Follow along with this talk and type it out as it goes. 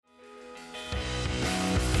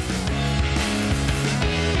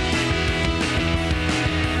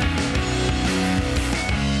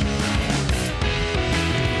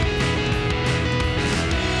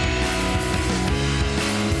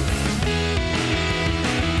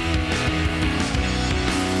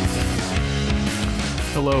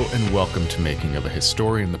Hello and welcome to Making of a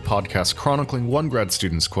Historian, the podcast chronicling one grad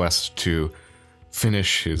student's quest to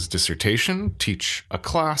finish his dissertation, teach a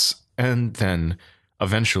class, and then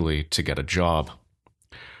eventually to get a job.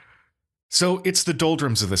 So it's the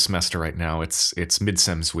doldrums of the semester right now. It's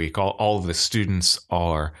mid-sems week. All of the students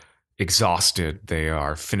are exhausted. They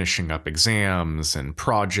are finishing up exams and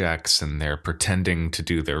projects, and they're pretending to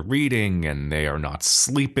do their reading, and they are not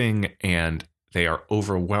sleeping, and they are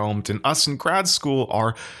overwhelmed. And us in grad school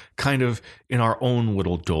are kind of in our own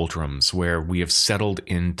little doldrums where we have settled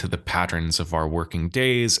into the patterns of our working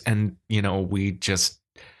days. And, we just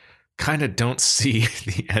kind of don't see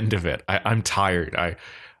the end of it. I'm tired.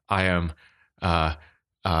 I am a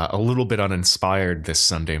little bit uninspired this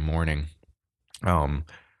Sunday morning. I'm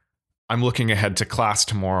looking ahead to class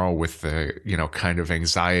tomorrow with the, kind of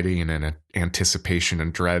anxiety and an anticipation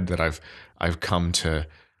and dread that I've come to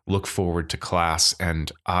look forward to class,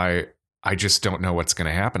 and I just don't know what's going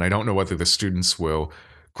to happen. I don't know whether the students will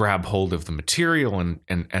grab hold of the material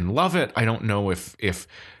and love it. I don't know if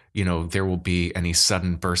there will be any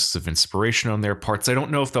sudden bursts of inspiration on their parts. I don't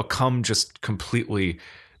know if they'll come just completely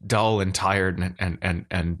dull and tired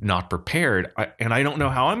and not prepared. And I don't know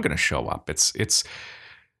how I'm going to show up. It's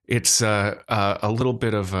a little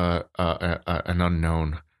bit of an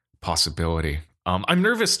unknown possibility. I'm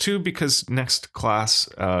nervous too because next class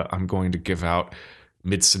I'm going to give out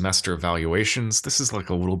mid-semester evaluations. This is like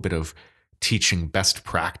a little bit of teaching best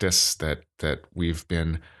practice that we've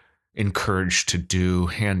been encouraged to do.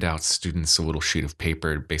 Hand out students a little sheet of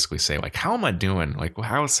paper, basically say like, "How am I doing? Like,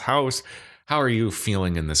 how are you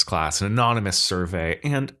feeling in this class?" An anonymous survey.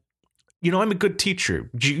 And I'm a good teacher.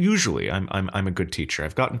 Usually, I'm a good teacher.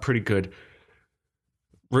 I've gotten pretty good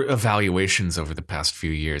evaluations over the past few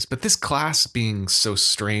years, but this class being so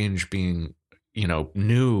strange, being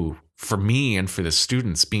new for me and for the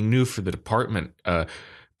students, being new for the department,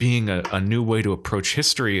 being a new way to approach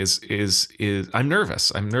history is I'm nervous.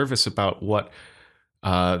 I'm nervous about what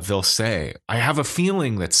they'll say. I have a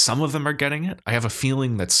feeling that some of them are getting it. I have a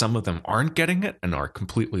feeling that some of them aren't getting it and are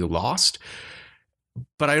completely lost.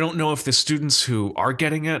 But I don't know if the students who are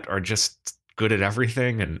getting it are just good at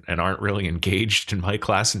everything and aren't really engaged in my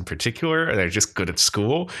class in particular, or they're just good at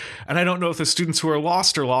school. And I don't know if the students who are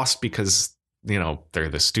lost because, they're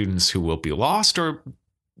the students who will be lost, or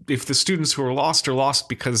if the students who are lost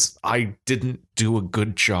because I didn't do a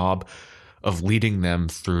good job of leading them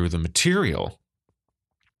through the material.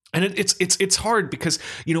 And it's hard because,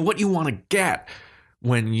 what you want to get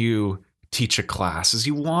when you teach a class is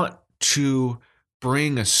you want to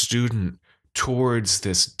bring a student towards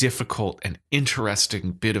this difficult and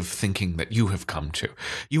interesting bit of thinking that you have come to.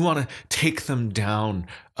 You want to take them down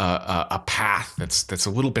a path that's a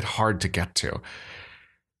little bit hard to get to.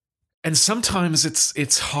 And sometimes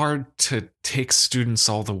it's hard to take students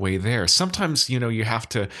all the way there. Sometimes, you have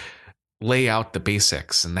to lay out the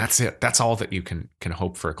basics, and that's it. That's all that you can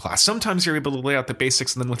hope for a class. Sometimes you're able to lay out the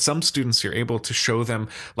basics, and then with some students, you're able to show them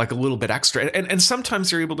like a little bit extra. And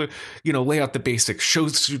sometimes you're able to, lay out the basics, show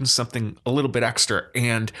the students something a little bit extra,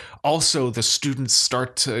 and also the students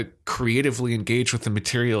start to creatively engage with the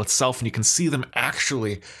material itself, and you can see them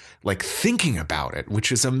actually like thinking about it,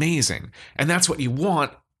 which is amazing. And that's what you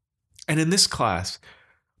want. And in this class,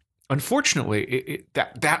 unfortunately,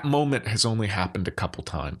 that moment has only happened a couple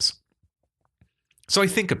times. So I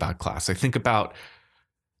think about class. I think about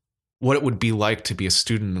what it would be like to be a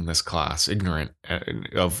student in this class, ignorant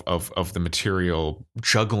of the material,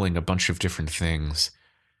 juggling a bunch of different things.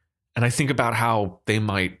 And I think about how they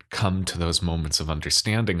might come to those moments of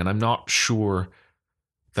understanding, and I'm not sure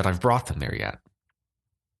that I've brought them there yet.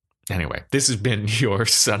 Anyway, this has been your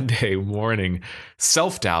Sunday morning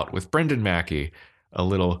self-doubt with Brendan Mackey, a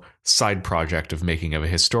little side project of Making of a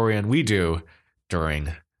Historian we do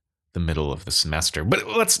during the middle of the semester.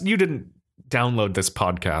 But you didn't download this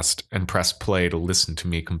podcast and press play to listen to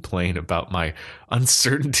me complain about my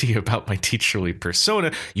uncertainty about my teacherly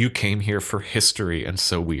persona. You came here for history, and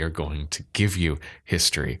so we are going to give you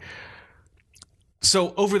history.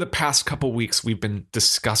 So over the past couple weeks, we've been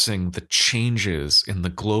discussing the changes in the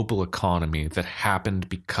global economy that happened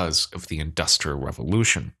because of the Industrial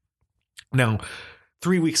Revolution. Now,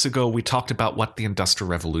 3 weeks ago, we talked about what the Industrial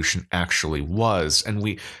Revolution actually was, and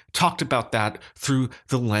we talked about that through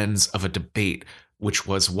the lens of a debate, which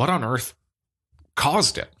was what on earth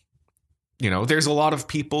caused it. There's a lot of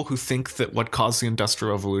people who think that what caused the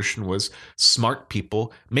Industrial Revolution was smart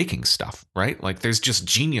people making stuff, right? Like there's just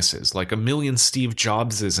geniuses, like a million Steve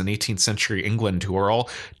Jobses in 18th century England who are all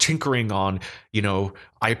tinkering on,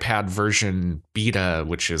 iPad version beta,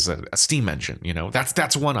 which is a steam engine.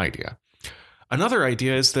 That's one idea. Another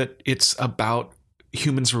idea is that it's about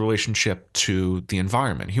humans' relationship to the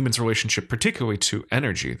environment, humans' relationship particularly to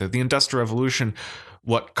energy. That the Industrial Revolution,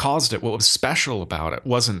 what caused it, what was special about it,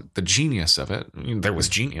 wasn't the genius of it. I mean, there was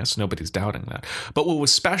genius, nobody's doubting that. But what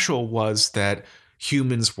was special was that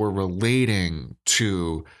humans were relating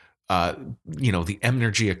to the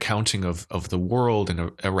energy accounting of the world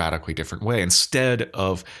in a radically different way. Instead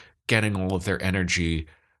of getting all of their energy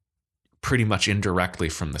pretty much indirectly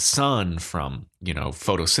from the sun, from,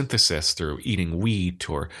 photosynthesis through eating wheat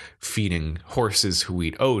or feeding horses who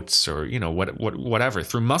eat oats or, whatever,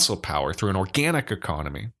 through muscle power, through an organic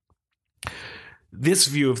economy. This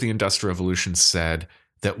view of the Industrial Revolution said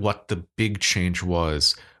that what the big change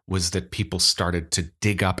was that people started to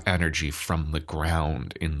dig up energy from the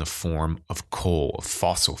ground in the form of coal, of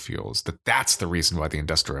fossil fuels, that's the reason why the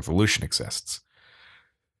Industrial Revolution exists.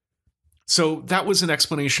 So that was an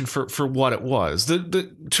explanation for what it was.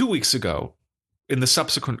 The 2 weeks ago, in the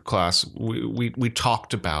subsequent class, we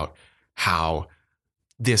talked about how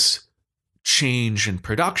this change in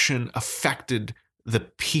production affected the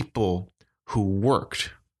people who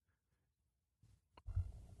worked.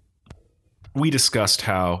 We discussed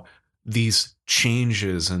how these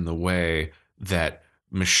changes in the way that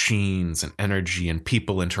machines and energy and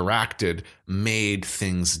people interacted made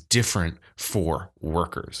things different for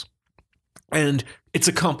workers. And it's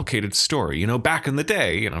a complicated story. Back in the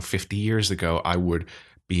day, 50 years ago, I would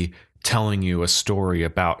be telling you a story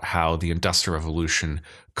about how the Industrial Revolution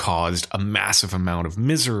caused a massive amount of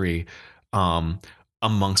misery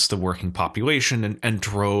amongst the working population and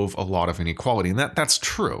drove a lot of inequality. And that's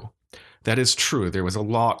true. That is true. There was a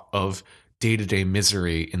lot of day-to-day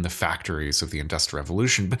misery in the factories of the Industrial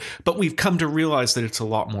Revolution. But we've come to realize that it's a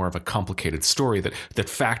lot more of a complicated story, that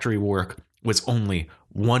factory work was only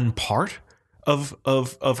one part of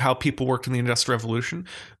how people worked in the Industrial Revolution.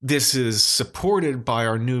 This is supported by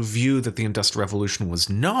our new view that the Industrial Revolution was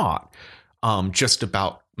not just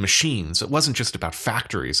about machines. It wasn't just about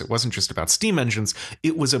factories. It wasn't just about steam engines.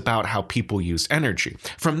 It was about how people used energy.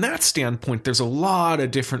 From that standpoint, there's a lot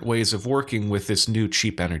of different ways of working with this new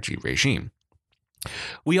cheap energy regime.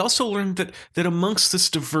 We also learned that amongst this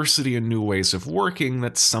diversity and new ways of working,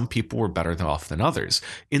 that some people were better off than others.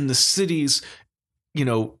 In the cities,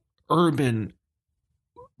 urban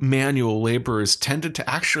manual laborers tended to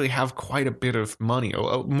actually have quite a bit of money,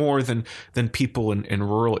 more than people in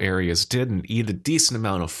rural areas did, and eat a decent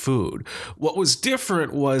amount of food. What was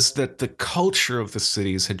different was that the culture of the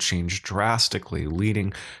cities had changed drastically,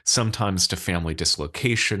 leading sometimes to family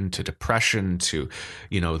dislocation, to depression, to,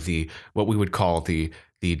 what we would call the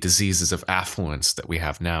diseases of affluence that we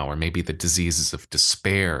have now, or maybe the diseases of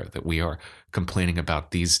despair that we are complaining about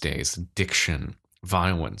these days: addiction,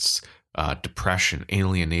 violence, depression,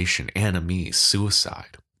 alienation, anomie,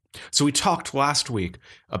 suicide. So we talked last week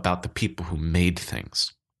about the people who made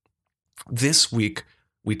things. This week,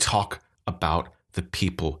 we talk about the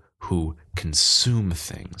people who consume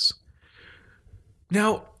things.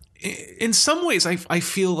 Now, in some ways, I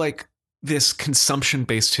feel like this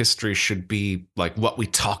consumption-based history should be like what we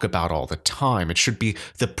talk about all the time. It should be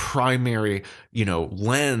the primary,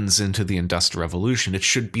 lens into the Industrial Revolution. It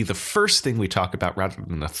should be the first thing we talk about rather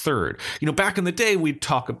than the third. Back in the day, we'd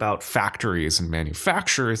talk about factories and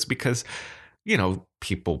manufacturers because,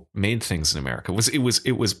 people made things in America. It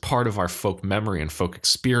was part of our folk memory and folk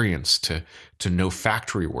experience to know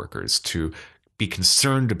factory workers, to be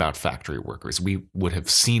concerned about factory workers. We would have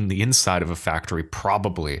seen the inside of a factory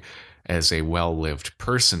probably as a well-lived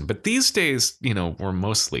person. But these days, we're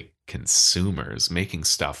mostly consumers. Making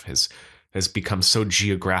stuff has become so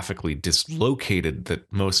geographically dislocated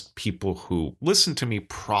that most people who listen to me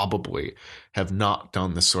probably have not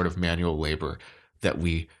done the sort of manual labor that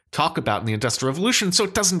we talk about in the Industrial Revolution, so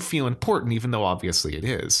it doesn't feel important, even though obviously it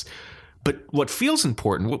is. But what feels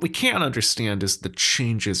important, what we can't understand, is the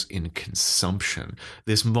changes in consumption.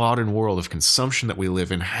 This modern world of consumption that we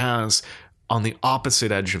live in has, on the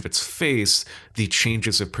opposite edge of its face, the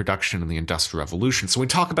changes of production in the Industrial Revolution. So when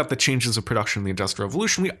we talk about the changes of production in the Industrial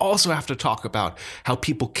Revolution, we also have to talk about how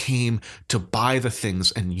people came to buy the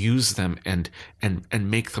things and use them and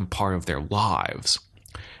make them part of their lives.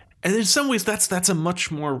 And in some ways, that's a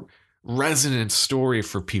much more resonant story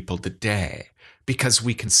for people today, because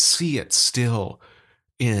we can see it still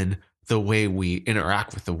in the way we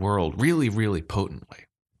interact with the world really, really potently.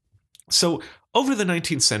 So over the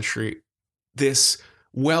 19th century, this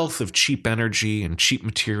wealth of cheap energy and cheap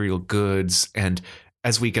material goods, and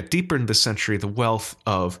as we get deeper into the century, the wealth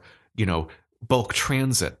of, bulk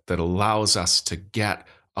transit that allows us to get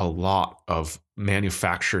a lot of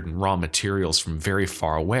manufactured and raw materials from very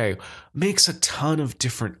far away, makes a ton of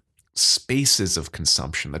different spaces of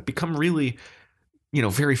consumption that become really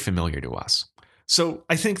very familiar to us. So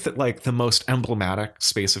I think that like the most emblematic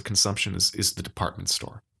space of consumption is the department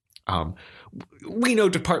store. We know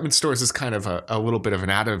department stores is kind of a little bit of an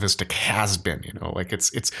atavistic has-been, like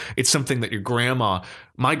it's something that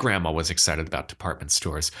my grandma was excited about department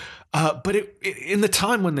stores. But in the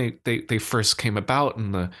time when they first came about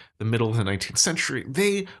in the middle of the 19th century,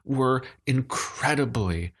 they were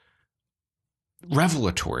incredibly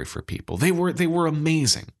revelatory for people. They were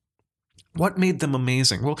amazing. What made them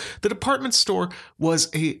amazing? Well, the department store was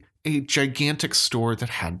a gigantic store that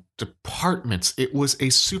had departments. It was a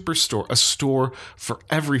superstore, a store for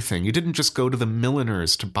everything. You didn't just go to the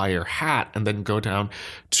milliner's to buy your hat and then go down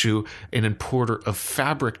to an importer of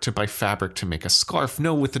fabric to buy fabric to make a scarf.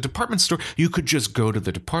 No, with the department store, you could just go to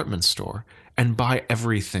the department store and buy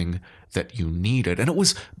everything that you needed. And it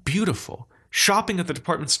was beautiful. Shopping at the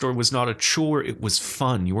department store was not a chore, it was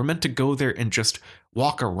fun. You were meant to go there and just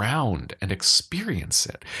walk around and experience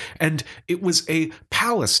it. And it was a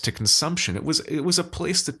palace to consumption. It was a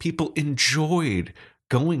place that people enjoyed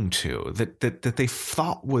going to, that they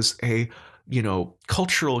thought was a,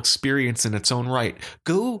 cultural experience in its own right.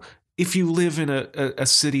 Go if you live in a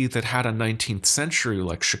city that had a 19th century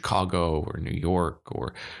like Chicago or New York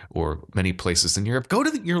or many places in Europe, go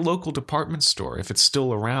to your local department store if it's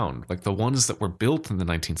still around, like the ones that were built in the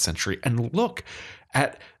 19th century, and look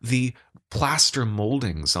at the plaster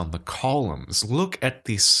moldings on the columns. Look at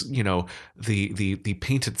these, the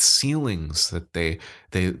painted ceilings that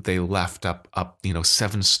they left up,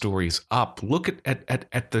 7 stories up. Look at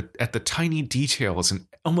the tiny details in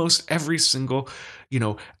almost every single,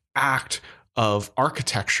 act of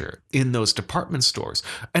architecture in those department stores.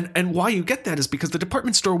 And why you get that is because the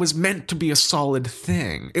department store was meant to be a solid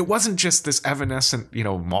thing. It wasn't just this evanescent,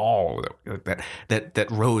 mall that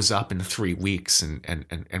rose up in 3 weeks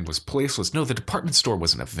and was placeless. No, the department store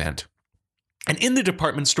was an event. And in the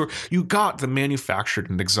department store, you got the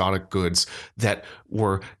manufactured and exotic goods that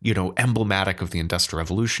were, emblematic of the Industrial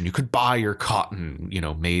Revolution. You could buy your cotton,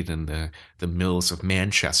 made in the mills of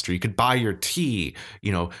Manchester. You could buy your tea,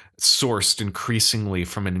 sourced increasingly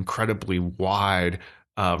from an incredibly wide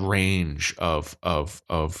range of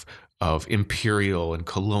imperial and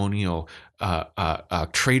colonial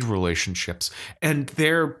trade relationships. And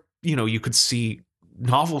there, you could see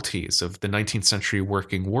novelties of the 19th century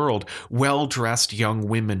working world, well-dressed young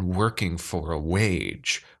women working for a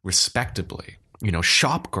wage, respectably,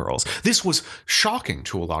 shop girls. This was shocking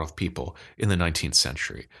to a lot of people in the 19th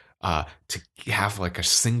century, to have like a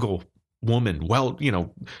single woman,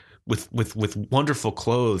 with wonderful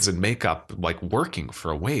clothes and makeup, like working for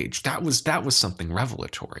a wage. That was something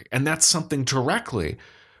revelatory. And that's something directly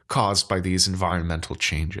caused by these environmental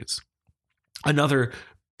changes. Another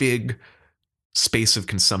big space of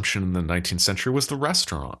consumption in the 19th century was the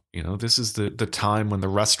restaurant. This is the time when the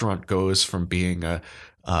restaurant goes from being a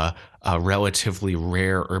relatively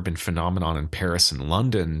rare urban phenomenon in Paris and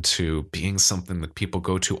London to being something that people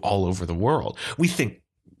go to all over the world. We think,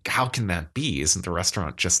 how can that be? Isn't the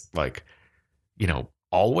restaurant just like,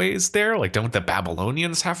 always there? Like, don't the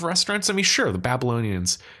Babylonians have restaurants? I mean, sure, the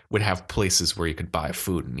Babylonians would have places where you could buy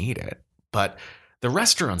food and eat it, but the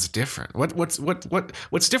restaurant's different. What's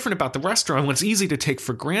different about the restaurant, what's easy to take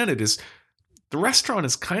for granted, is the restaurant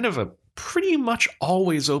is kind of a pretty much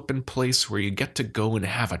always open place where you get to go and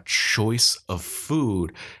have a choice of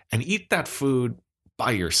food and eat that food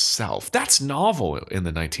by yourself. That's novel in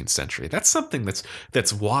the 19th century. That's something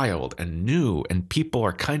that's wild and new and people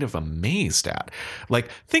are kind of amazed at.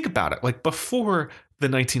 Like, think about it. Like, before the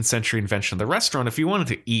 19th century invention of the restaurant, if you wanted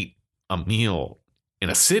to eat a meal in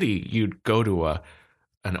a city, you'd go to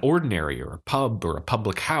an ordinary or a pub or a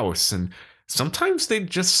public house, and sometimes they'd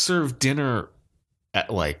just serve dinner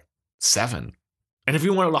at like 7. And if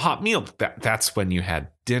you wanted a hot meal, that's when you had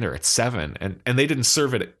dinner at 7. And they didn't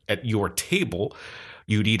serve it at your table.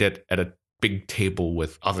 You'd eat it at a big table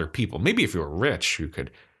with other people. Maybe if you were rich, you could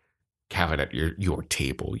have it at your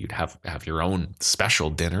table. You'd have your own special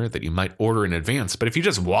dinner that you might order in advance. But if you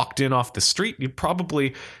just walked in off the street, you'd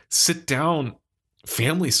probably sit down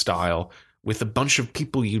family style with a bunch of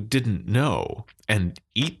people you didn't know and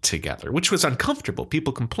eat together, which was uncomfortable.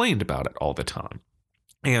 People complained about it all the time.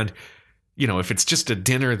 And, if it's just a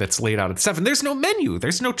dinner that's laid out at 7, there's no menu,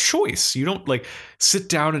 there's no choice. You don't like sit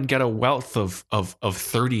down and get a wealth of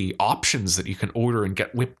 30 options that you can order and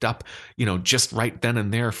get whipped up, just right then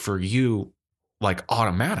and there for you, like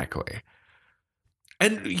automatically.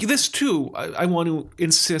 And this, too, I want to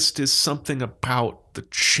insist, is something about the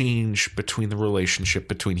change between the relationship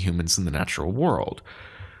between humans and the natural world.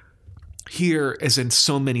 here, as in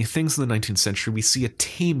so many things in the 19th century, we see a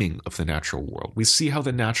taming of the natural world. We see how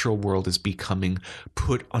the natural world is becoming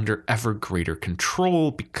put under ever greater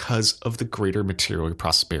control because of the greater material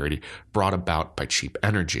prosperity brought about by cheap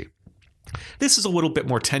energy. This is a little bit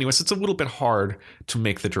more tenuous. It's a little bit hard to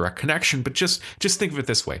make the direct connection, but just think of it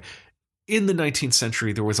this way. In the 19th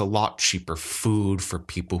century, there was a lot cheaper food for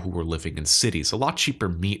people who were living in cities, a lot cheaper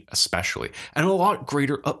meat especially, and a lot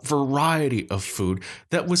greater variety of food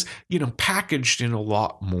that was, packaged in a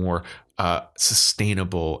lot more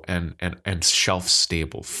sustainable and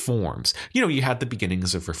shelf-stable forms. You had the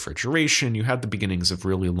beginnings of refrigeration, you had the beginnings of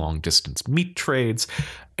really long-distance meat trades,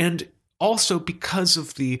 and also because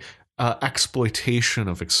of the exploitation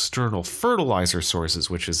of external fertilizer sources,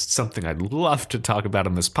 which is something I'd love to talk about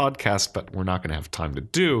in this podcast, but we're not going to have time to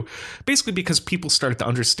do. Basically, because people started to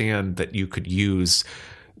understand that you could use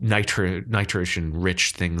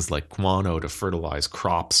nitrogen-rich things like guano to fertilize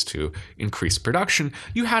crops to increase production,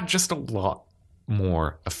 you had just a lot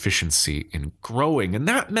more efficiency in growing. And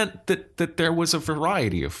that meant that there was a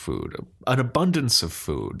variety of food, an abundance of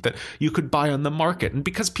food that you could buy on the market. And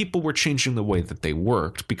because people were changing the way that they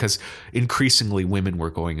worked, because increasingly women were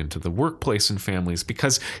going into the workplace in families,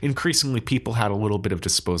 because increasingly people had a little bit of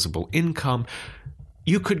disposable income,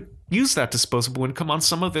 you could use that disposable income on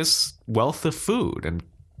some of this wealth of food and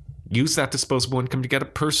use that disposable income to get a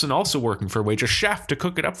person also working for a wage, a chef, to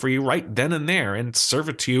cook it up for you right then and there and serve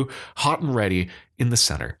it to you hot and ready in the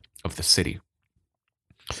center of the city.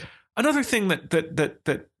 Another thing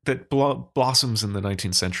that blossoms in the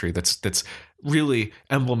 19th century that's really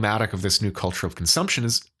emblematic of this new culture of consumption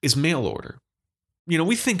is mail order.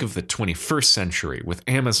 We think of the 21st century with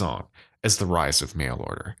Amazon as the rise of mail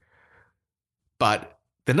order. But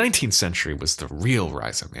the 19th century was the real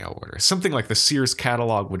rise of mail order. Something like the Sears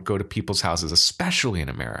catalog would go to people's houses, especially in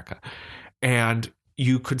America, and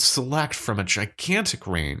you could select from a gigantic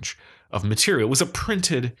range of material. It was a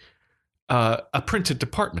printed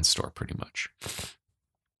department store, pretty much.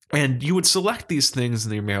 And you would select these things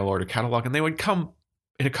in your mail order catalog, and they would come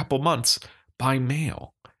in a couple months by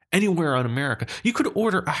mail anywhere in America. You could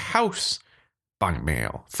order a house by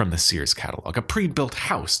mail from the Sears catalog, a pre-built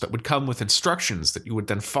house that would come with instructions that you would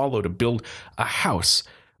then follow to build a house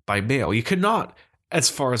by mail. You could not, as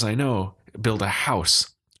far as I know, build a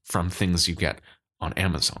house from things you get on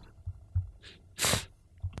Amazon.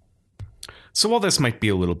 So while this might be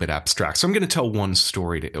a little bit abstract, so I'm going to tell one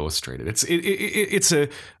story to illustrate it. It's a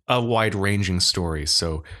wide-ranging story,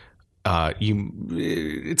 so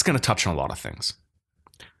it's going to touch on a lot of things.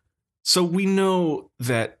 So we know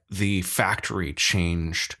that the factory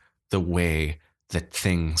changed the way that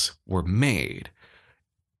things were made.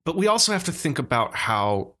 But we also have to think about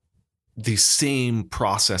how the same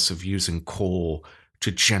process of using coal to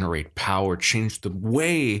generate power changed the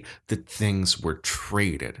way that things were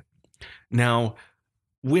traded. Now,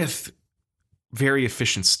 with very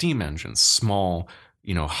efficient steam engines, small,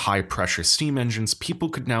 high-pressure steam engines, people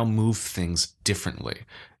could now move things differently.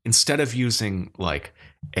 Instead of using like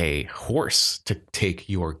a horse to take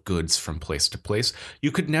your goods from place to place,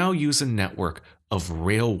 you could now use a network of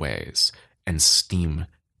railways and steam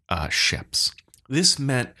ships. This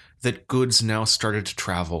meant that goods now started to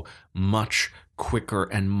travel much quicker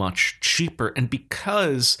and much cheaper. And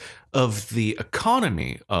because of the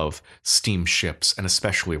economy of steamships and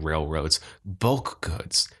especially railroads, bulk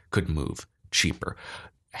goods could move cheaper.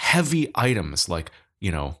 Heavy items like,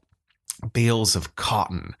 bales of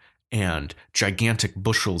cotton and gigantic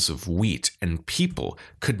bushels of wheat and people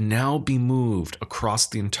could now be moved across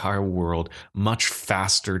the entire world much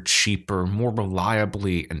faster, cheaper, more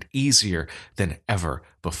reliably, and easier than ever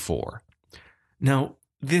before. Now,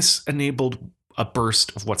 this enabled a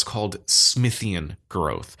burst of what's called Smithian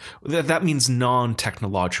growth. That means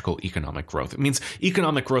non-technological economic growth. It means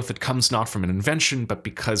economic growth that comes not from an invention, but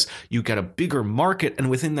because you get a bigger market, and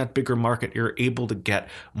within that bigger market, you're able to get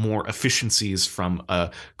more efficiencies from a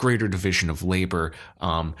greater division of labor.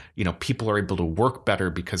 People are able to work better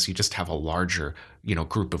because you just have a larger,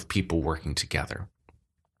 group of people working together.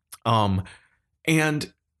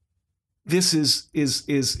 And this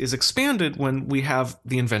is expanded when we have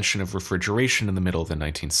the invention of refrigeration in the middle of the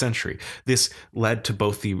 19th century. This led to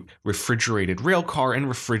both the refrigerated rail car and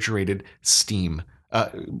refrigerated steamship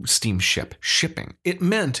shipping. It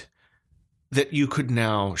meant that you could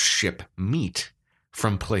now ship meat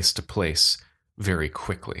from place to place very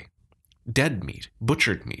quickly. Dead meat,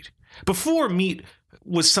 butchered meat. Before, meat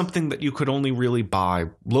was something that you could only really buy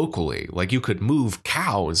locally. Like you could move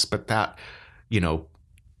cows, but that,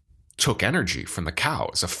 took energy from the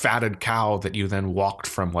cows. A fatted cow that you then walked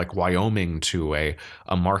from like Wyoming to a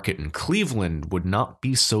market in Cleveland would not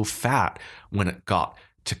be so fat when it got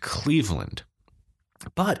to Cleveland.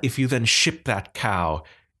 But if you then ship that cow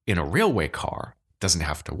in a railway car, it doesn't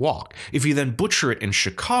have to walk. If you then butcher it in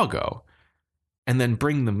Chicago and then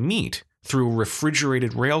bring the meat through a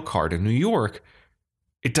refrigerated rail car to New York,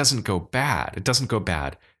 it doesn't go bad. It doesn't go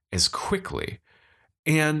bad as quickly.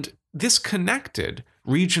 And this connected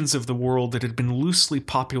regions of the world that had been loosely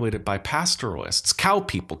populated by pastoralists, cow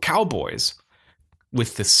people, cowboys,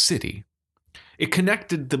 with the city. It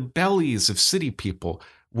connected the bellies of city people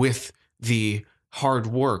with the hard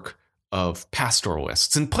work of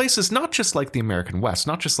pastoralists in places not just like the American West,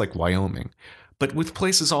 not just like Wyoming, but with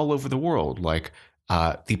places all over the world like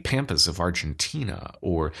the Pampas of Argentina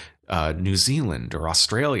or New Zealand or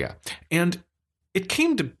Australia. And it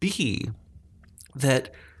came to be that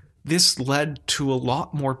this led to a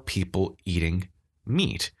lot more people eating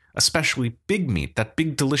meat, especially big meat, that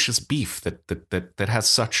big delicious beef that has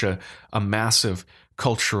such a massive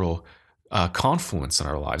cultural confluence in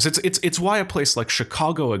our lives. It's why a place like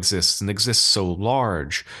Chicago exists and exists so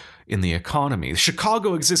large in the economy.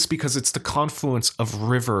 Chicago exists because it's the confluence of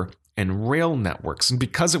river and rail networks. And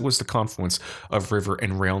because it was the confluence of river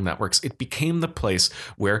and rail networks, it became the place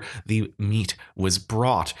where the meat was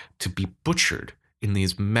brought to be butchered in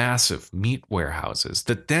these massive meat warehouses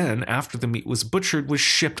that then, after the meat was butchered, was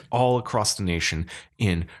shipped all across the nation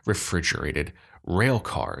in refrigerated rail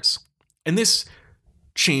cars. And this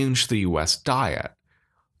changed the US diet.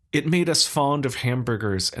 It made us fond of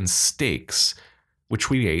hamburgers and steaks, which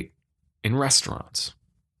we ate in restaurants.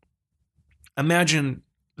 Imagine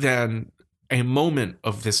then a moment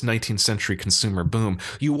of this 19th century consumer boom.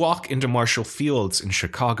 You walk into Marshall Field's in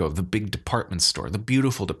Chicago, the big department store, the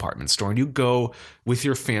beautiful department store, and you go with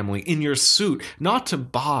your family in your suit, not to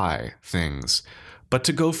buy things, but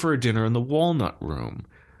to go for a dinner in the Walnut Room,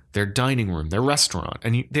 their dining room, their restaurant.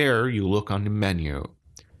 And there you look on the menu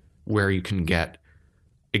where you can get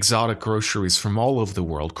exotic groceries from all over the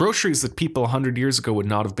world, groceries that people 100 years ago would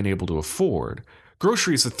not have been able to afford.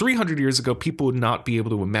 Groceries that 300 years ago people would not be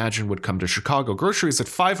able to imagine would come to Chicago. Groceries that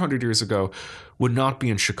 500 years ago would not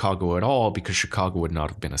be in Chicago at all because Chicago would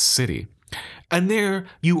not have been a city. And there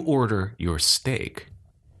you order your steak,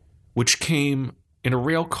 which came in a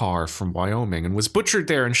rail car from Wyoming and was butchered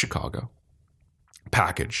there in Chicago,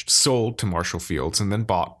 packaged, sold to Marshall Field's, and then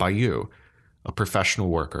bought by you, a professional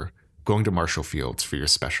worker, going to Marshall Field's for your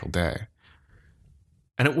special day.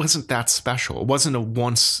 And it wasn't that special. It wasn't a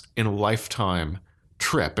once-in-a-lifetime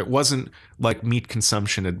trip. It wasn't like meat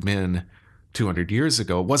consumption had been 200 years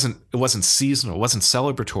ago. It wasn't seasonal. It wasn't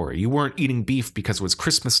celebratory. You weren't eating beef because it was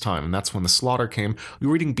Christmas time and that's when the slaughter came. You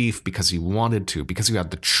were eating beef because you wanted to, because you had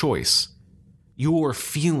the choice. Your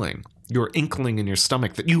feeling, your inkling in your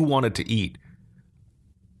stomach that you wanted to eat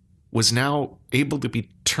was now able to be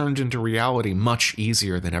turned into reality much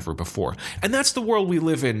easier than ever before. And that's the world we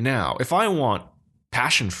live in now. If I want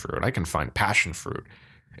passion fruit, I can find passion fruit.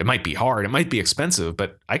 It might be hard, it might be expensive,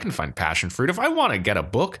 but I can find passion fruit. If I want to get a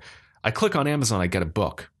book, I click on Amazon, I get a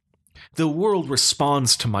book. The world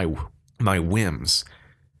responds to my whims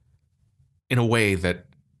in a way that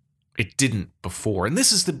it didn't before. And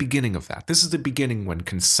this is the beginning of that. This is the beginning when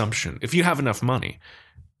consumption, if you have enough money,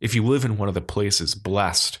 if you live in one of the places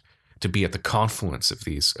blessed to be at the confluence of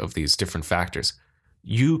these different factors,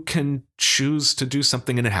 you can choose to do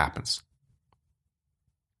something and it happens.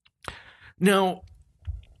 Now,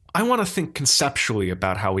 I want to think conceptually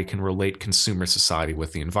about how we can relate consumer society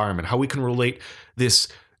with the environment, how we can relate this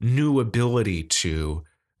new ability to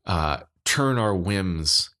turn our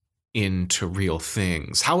whims into real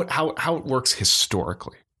things, how it works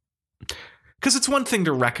historically. Because it's one thing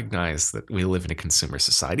to recognize that we live in a consumer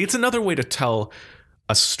society. It's another way to tell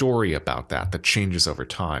a story about that changes over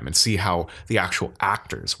time and see how the actual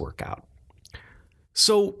actors work out.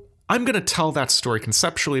 So I'm going to tell that story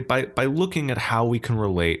conceptually by looking at how we can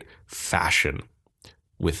relate fashion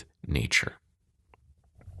with nature.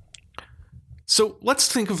 So let's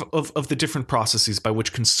think of the different processes by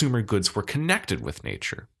which consumer goods were connected with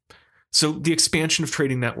nature. So the expansion of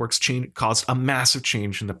trading networks caused a massive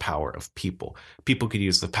change in the power of people. People could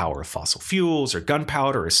use the power of fossil fuels or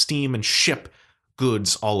gunpowder or steam and ship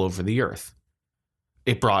goods all over the earth.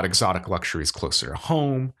 It brought exotic luxuries closer to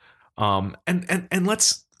home. And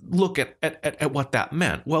let's look at what that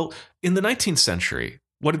meant. Well, in the 19th century,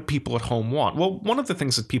 what did people at home want? Well, one of the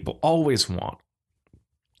things that people always want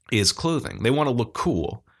is clothing. They want to look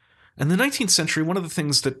cool. In the 19th century, one of the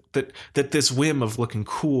things that this whim of looking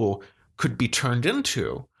cool could be turned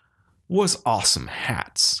into was awesome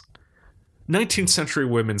hats. 19th century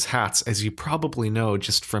women's hats, as you probably know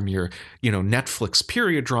just from your, Netflix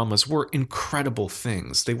period dramas, were incredible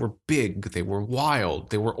things. They were big, they were wild,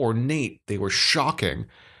 they were ornate, they were shocking.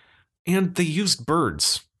 And they used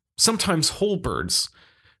birds, sometimes whole birds,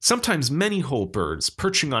 sometimes many whole birds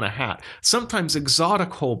perching on a hat, sometimes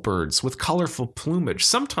exotic whole birds with colorful plumage,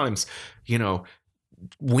 sometimes,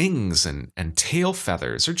 wings and tail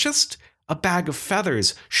feathers, or just a bag of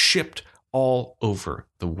feathers shipped all over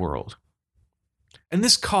the world. And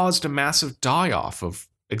this caused a massive die-off of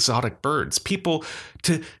exotic birds. People,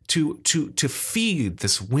 to feed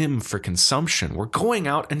this whim for consumption, were going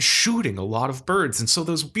out and shooting a lot of birds. And so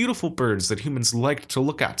those beautiful birds that humans liked to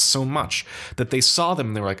look at so much that they saw them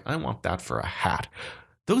and they were like, I want that for a hat.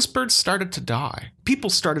 Those birds started to die. People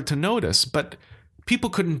started to notice, but people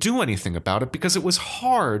couldn't do anything about it because it was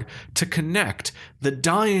hard to connect the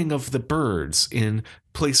dying of the birds in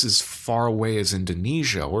places far away as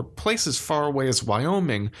Indonesia or places far away as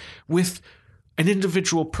Wyoming with an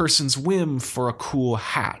individual person's whim for a cool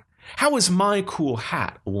hat. How is my cool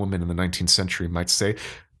hat, a woman in the 19th century might say,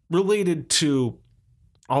 related to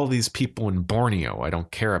all these people in Borneo I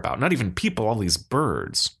don't care about? Not even people, all these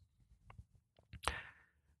birds.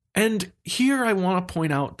 And here I want to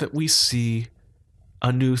point out that we see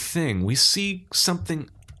a new thing. We see something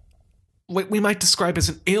what we might describe as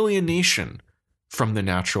an alienation from the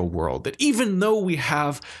natural world. That even though we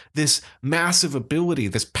have this massive ability,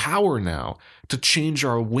 this power now to change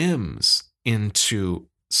our whims into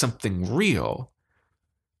something real,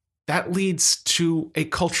 that leads to a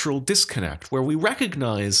cultural disconnect where we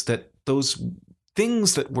recognize that those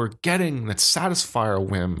things that we're getting that satisfy our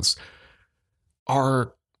whims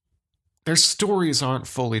their stories aren't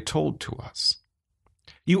fully told to us.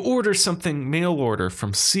 You order something mail order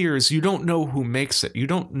from Sears, you don't know who makes it. You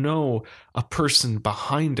don't know a person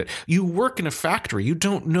behind it. You work in a factory, you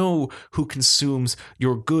don't know who consumes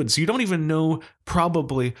your goods. You don't even know,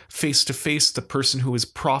 probably face to face, the person who is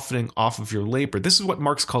profiting off of your labor. This is what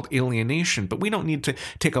Marx called alienation, but we don't need to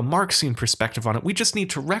take a Marxian perspective on it. We just need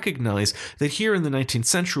to recognize that here in the 19th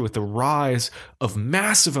century, with the rise of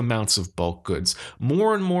massive amounts of bulk goods,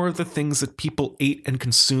 more and more of the things that people ate and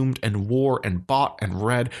consumed and wore and bought and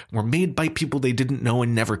read were made by people they didn't know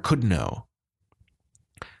and never could know.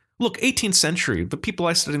 Look, 18th century, the people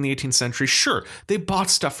I studied in the 18th century, sure, they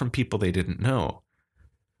bought stuff from people they didn't know.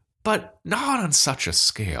 But not on such a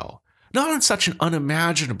scale. Not on such an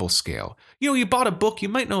unimaginable scale. You bought a book, you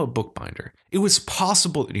might know a bookbinder. It was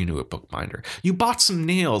possible that you knew a bookbinder. You bought some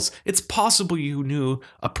nails, it's possible you knew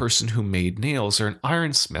a person who made nails or an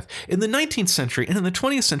ironsmith. In the 19th century and in the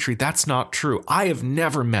 20th century, that's not true. I have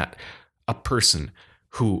never met a person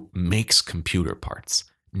who makes computer parts.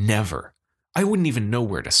 Never. I wouldn't even know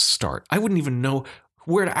where to start. I wouldn't even know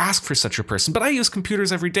where to ask for such a person. But I use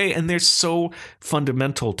computers every day, and they're so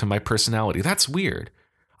fundamental to my personality. That's weird.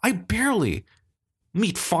 I barely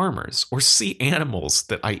meet farmers or see animals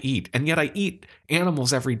that I eat, and yet I eat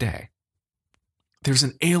animals every day. There's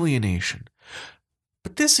an alienation.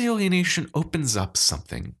 But this alienation opens up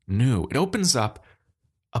something new. It opens up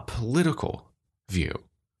a political view.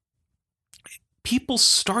 People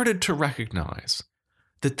started to recognize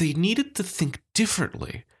that they needed to think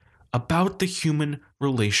differently about the human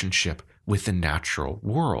relationship with the natural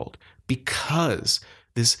world because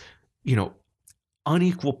this,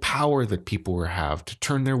 unequal power that people have to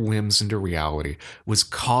turn their whims into reality was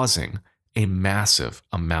causing a massive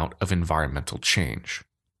amount of environmental change.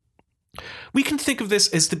 We can think of this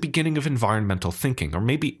as the beginning of environmental thinking, or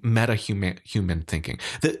maybe meta-human thinking.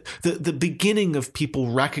 The beginning of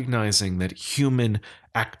people recognizing that human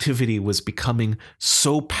activity was becoming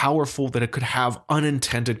so powerful that it could have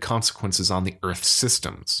unintended consequences on the Earth's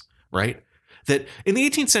systems, right? That in the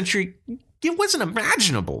 18th century, it wasn't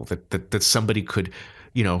imaginable that somebody could,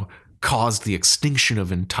 cause the extinction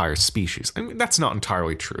of entire species. I mean, that's not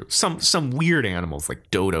entirely true. Some weird animals like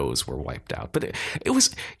dodos were wiped out. But it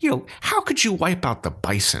was, how could you wipe out the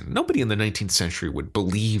bison? Nobody in the 19th century would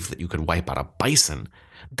believe that you could wipe out a bison.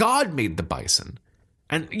 God made the bison.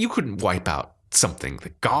 And you couldn't wipe out something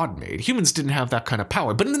that God made. Humans didn't have that kind of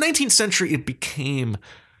power. But in the 19th century, it became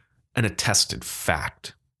an attested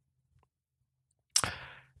fact.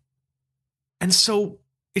 And so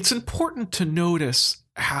it's important to notice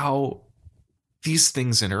how these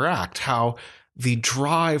things interact, how the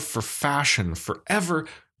drive for fashion, for ever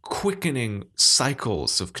quickening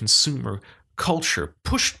cycles of consumer culture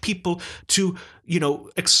pushed people to,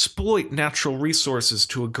 exploit natural resources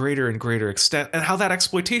to a greater and greater extent, and how that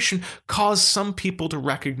exploitation caused some people to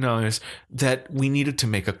recognize that we needed to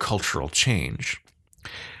make a cultural change.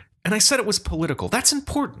 And I said it was political. That's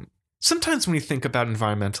important. Sometimes when we think about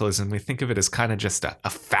environmentalism, we think of it as kind of just a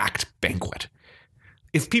fact banquet.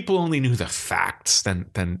 If people only knew the facts, then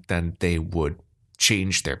they would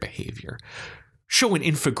change their behavior. Show an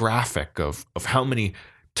infographic of how many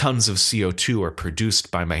tons of CO2 are produced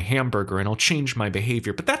by my hamburger and I'll change my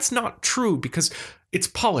behavior. But that's not true because it's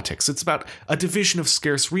politics. It's about a division of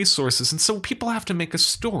scarce resources. And so people have to make a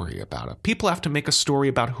story about it. People have to make a story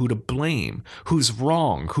about who to blame, who's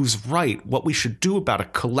wrong, who's right, what we should do about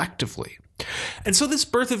it collectively. And so this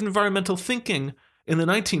birth of environmental thinking in the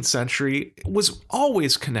 19th century was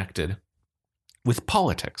always connected with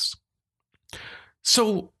politics.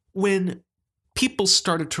 So when people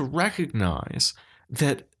started to recognize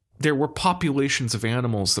that there were populations of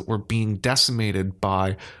animals that were being decimated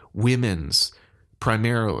by women's,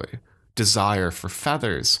 primarily, desire for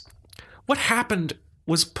feathers, what happened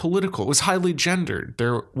was political. It was highly gendered.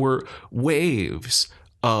 There were waves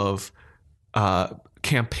of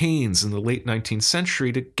campaigns in the late 19th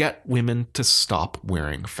century to get women to stop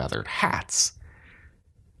wearing feathered hats.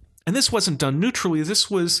 And this wasn't done neutrally. This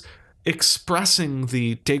was expressing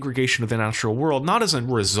the degradation of the natural world, not as a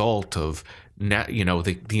result of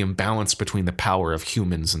the imbalance between the power of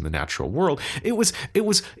humans and the natural world. It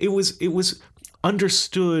was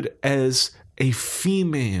understood as a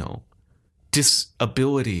female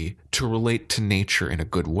disability to relate to nature in a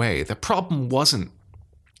good way. The problem wasn't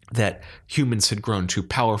that humans had grown too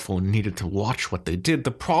powerful and needed to watch what they did.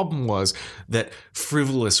 The problem was that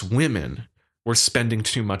frivolous women were spending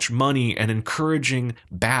too much money and encouraging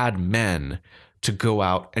bad men to go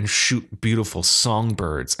out and shoot beautiful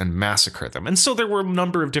songbirds and massacre them. And so there were a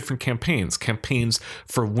number of different campaigns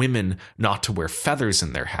for women not to wear feathers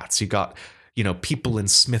in their hats. You got, people in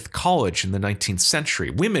Smith College in the 19th century,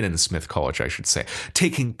 women in Smith College, I should say,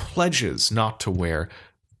 taking pledges not to wear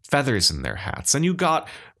feathers in their hats. And you got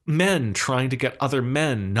men trying to get other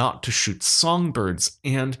men not to shoot songbirds.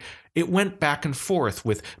 And it went back and forth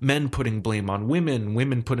with men putting blame on women,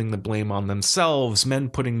 women putting the blame on themselves, men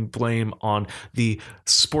putting blame on the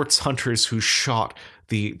sports hunters who shot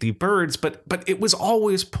the birds. But it was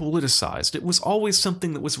always politicized. It was always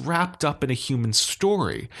something that was wrapped up in a human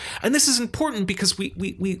story. And this is important because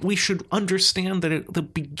we should understand that at the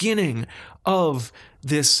beginning of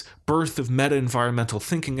this birth of meta-environmental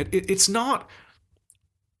thinking, it's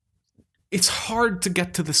hard to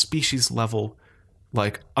get to the species level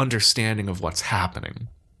understanding of what's happening,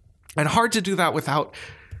 and hard to do that without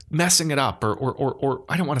messing it up, or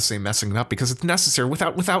I don't want to say messing it up because it's necessary,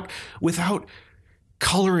 without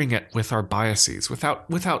coloring it with our biases, without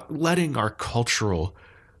letting our cultural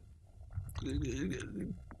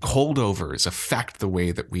holdovers affect the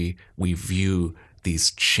way that we view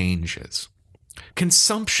these changes.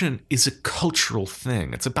 Consumption is a cultural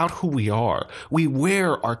thing. It's about who we are. We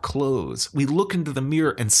wear our clothes. We look into the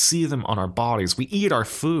mirror and see them on our bodies. We eat our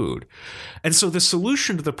food. And so the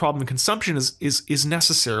solution to the problem of consumption is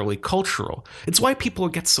necessarily cultural. It's why people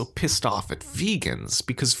get so pissed off at vegans,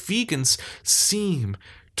 because vegans seem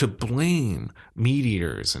to blame meat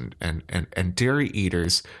eaters and dairy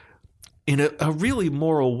eaters in a really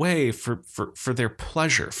moral way for their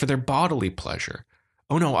pleasure, for their bodily pleasure.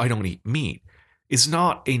 Oh no, I don't eat meat. Is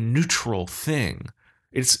not a neutral thing.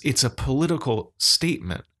 It's a political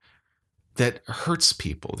statement that hurts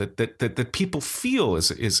people, that people feel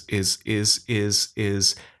is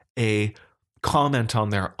a comment on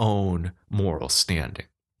their own moral standing.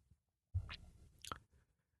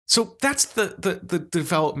 So that's the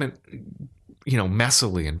development,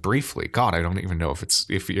 messily and briefly. God, I don't even know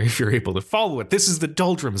if you're able to follow it. This is the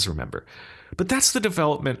doldrums, remember. But that's the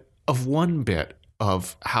development of one bit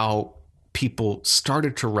of how people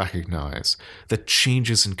started to recognize that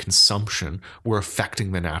changes in consumption were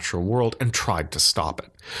affecting the natural world and tried to stop it.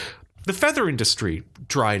 The feather industry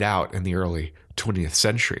dried out in the early 20th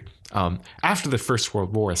century. After the First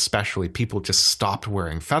World War, especially, people just stopped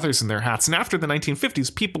wearing feathers in their hats. And after the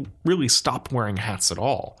 1950s, people really stopped wearing hats at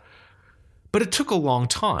all. But it took a long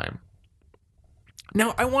time.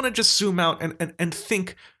 Now, I want to just zoom out and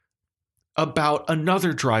think about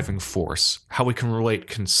another driving force, how we can relate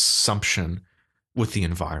consumption with the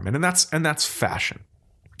environment, and that's fashion.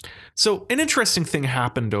 So an interesting thing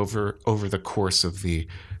happened over the course of the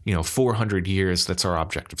 400 years that's our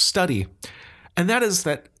object of study, and that is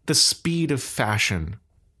that the speed of fashion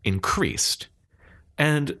increased,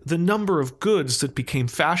 and the number of goods that became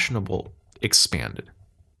fashionable expanded.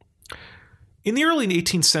 In the early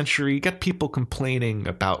 18th century, you get people complaining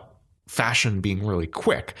about fashion being really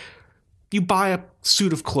quick. You buy a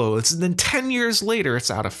suit of clothes, and then 10 years later, it's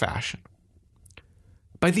out of fashion.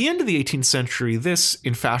 By the end of the 18th century, this,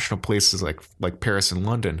 in fashionable places like Paris and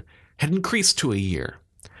London, had increased to a year.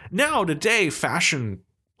 Now, today, fashion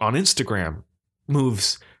on Instagram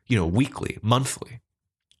moves, weekly, monthly,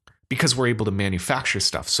 because we're able to manufacture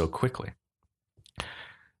stuff so quickly.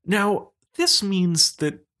 Now, this means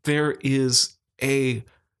that there is a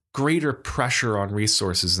greater pressure on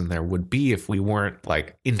resources than there would be if we weren't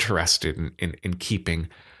like interested in keeping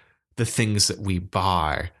the things that we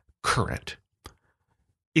buy current.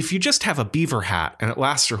 If you just have a beaver hat and it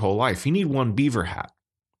lasts your whole life, you need one beaver hat.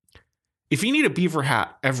 If you need a beaver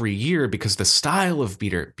hat every year because the style of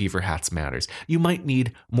beaver hats matters, you might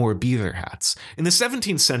need more beaver hats. In the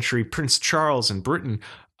 17th century, Prince Charles in Britain,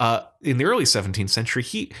 in the early 17th century,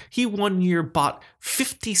 he one year bought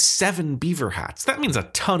 57 beaver hats. That means a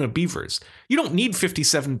ton of beavers. You don't need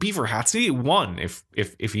 57 beaver hats. You need one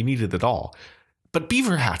if you need it at all. But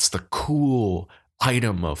beaver hats, the cool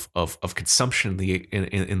item of consumption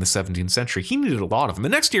in the 17th century, he needed a lot of them. The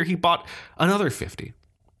next year, he bought another 50.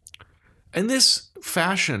 And this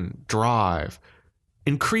fashion drive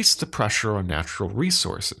increased the pressure on natural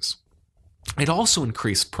resources. It also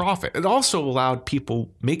increased profit. It also allowed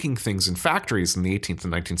people making things in factories in the 18th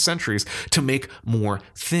and 19th centuries to make more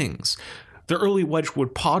things. The early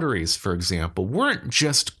Wedgwood potteries, for example, weren't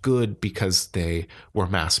just good because they were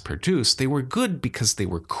mass-produced. They were good because they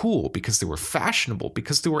were cool, because they were fashionable,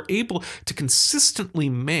 because they were able to consistently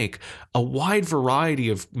make a wide variety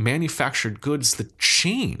of manufactured goods that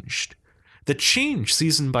changed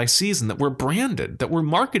season by season, that were branded, that were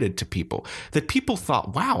marketed to people, that people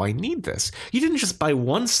thought, wow, I need this. You didn't just buy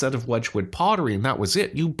one set of Wedgwood pottery and that was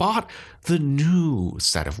it. You bought the new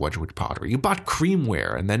set of Wedgwood pottery. You bought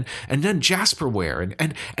creamware and then jasperware,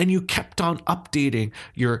 and you kept on updating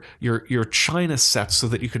your china sets so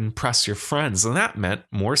that you could impress your friends. And that meant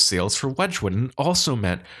more sales for Wedgwood, and also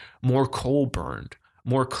meant more coal burned,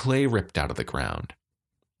 more clay ripped out of the ground.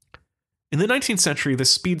 In the 19th century, this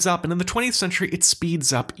speeds up, and in the 20th century, it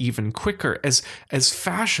speeds up even quicker as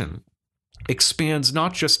fashion expands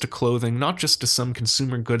not just to clothing, not just to some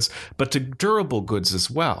consumer goods, but to durable goods as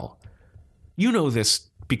well. You know this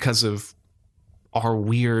because of our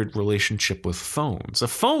weird relationship with phones. A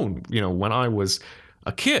phone, when I was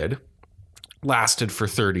a kid, lasted for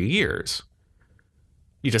 30 years.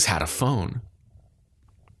 You just had a phone.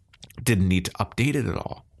 Didn't need to update it at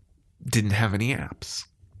all. Didn't have any apps.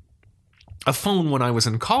 A phone when I was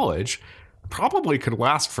in college probably could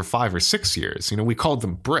last for 5 or 6 years. We called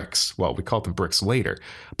them bricks. Well, we called them bricks later.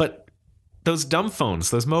 But those dumb phones,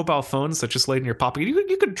 those mobile phones that just laid in your pocket,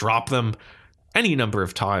 you could drop them any number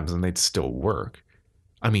of times and they'd still work.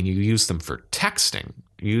 I mean, you use them for texting.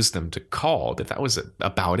 You use them to call. That was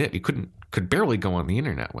about it. You could barely go on the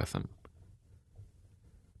internet with them.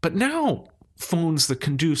 But now, phones that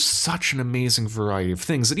can do such an amazing variety of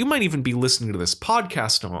things that you might even be listening to this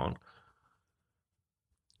podcast on.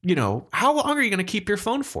 How long are you going to keep your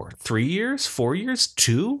phone for? 3 years? 4 years?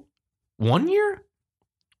 2? 1 year?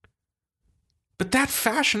 But that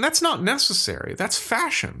fashion, that's not necessary. That's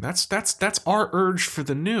fashion. That's our urge for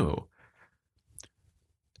the new.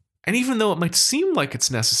 And even though it might seem like it's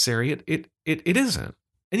necessary, it isn't.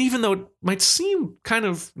 And even though it might seem kind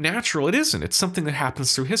of natural, it isn't. It's something that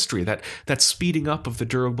happens through history, that speeding up of the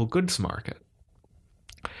durable goods market.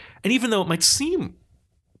 And even though it might seem,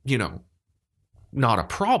 not a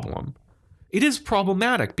problem, it is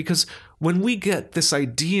problematic, because when we get this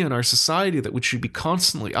idea in our society that we should be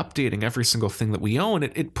constantly updating every single thing that we own,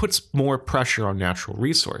 it puts more pressure on natural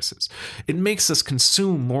resources. It makes us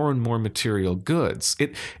consume more and more material goods.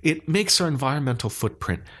 It makes our environmental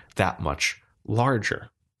footprint that much larger.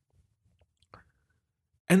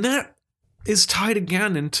 And that is tied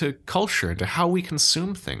again into culture, into how we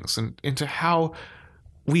consume things, and into how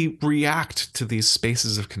we react to these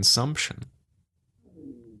spaces of consumption.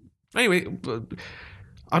 Anyway,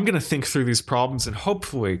 I'm going to think through these problems, and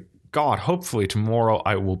hopefully tomorrow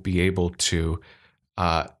I will be able to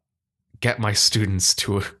get my students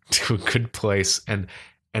to a good place and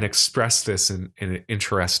express this in an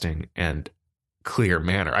interesting and clear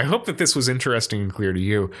manner. I hope that this was interesting and clear to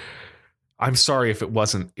you. I'm sorry if it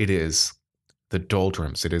wasn't. It is the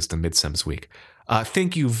doldrums. It is the Midsems week.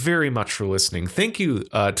 Thank you very much for listening. Thank you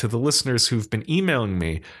to the listeners who've been emailing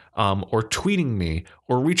me or tweeting me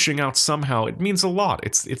or reaching out somehow. It means a lot.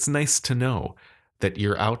 It's nice to know that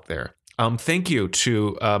you're out there. Thank you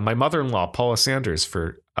to my mother-in-law, Paula Sanders,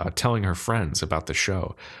 for telling her friends about the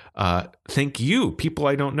show. Thank you, people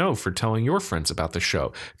I don't know, for telling your friends about the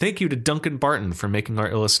show. Thank you to Duncan Barton for making our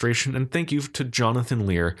illustration, and thank you to Jonathan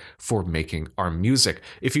Lear for making our music.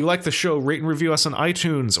 If you like the show, rate and review us on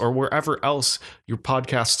iTunes or wherever else your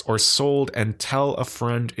podcasts are sold, and tell a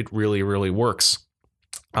friend. It really, really works.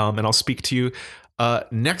 And I'll speak to you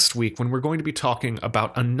next week when we're going to be talking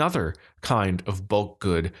about another kind of bulk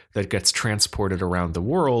good that gets transported around the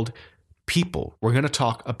world, people. We're going to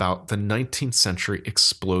talk about the 19th century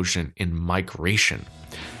explosion in migration.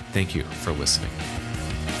 Thank you for listening.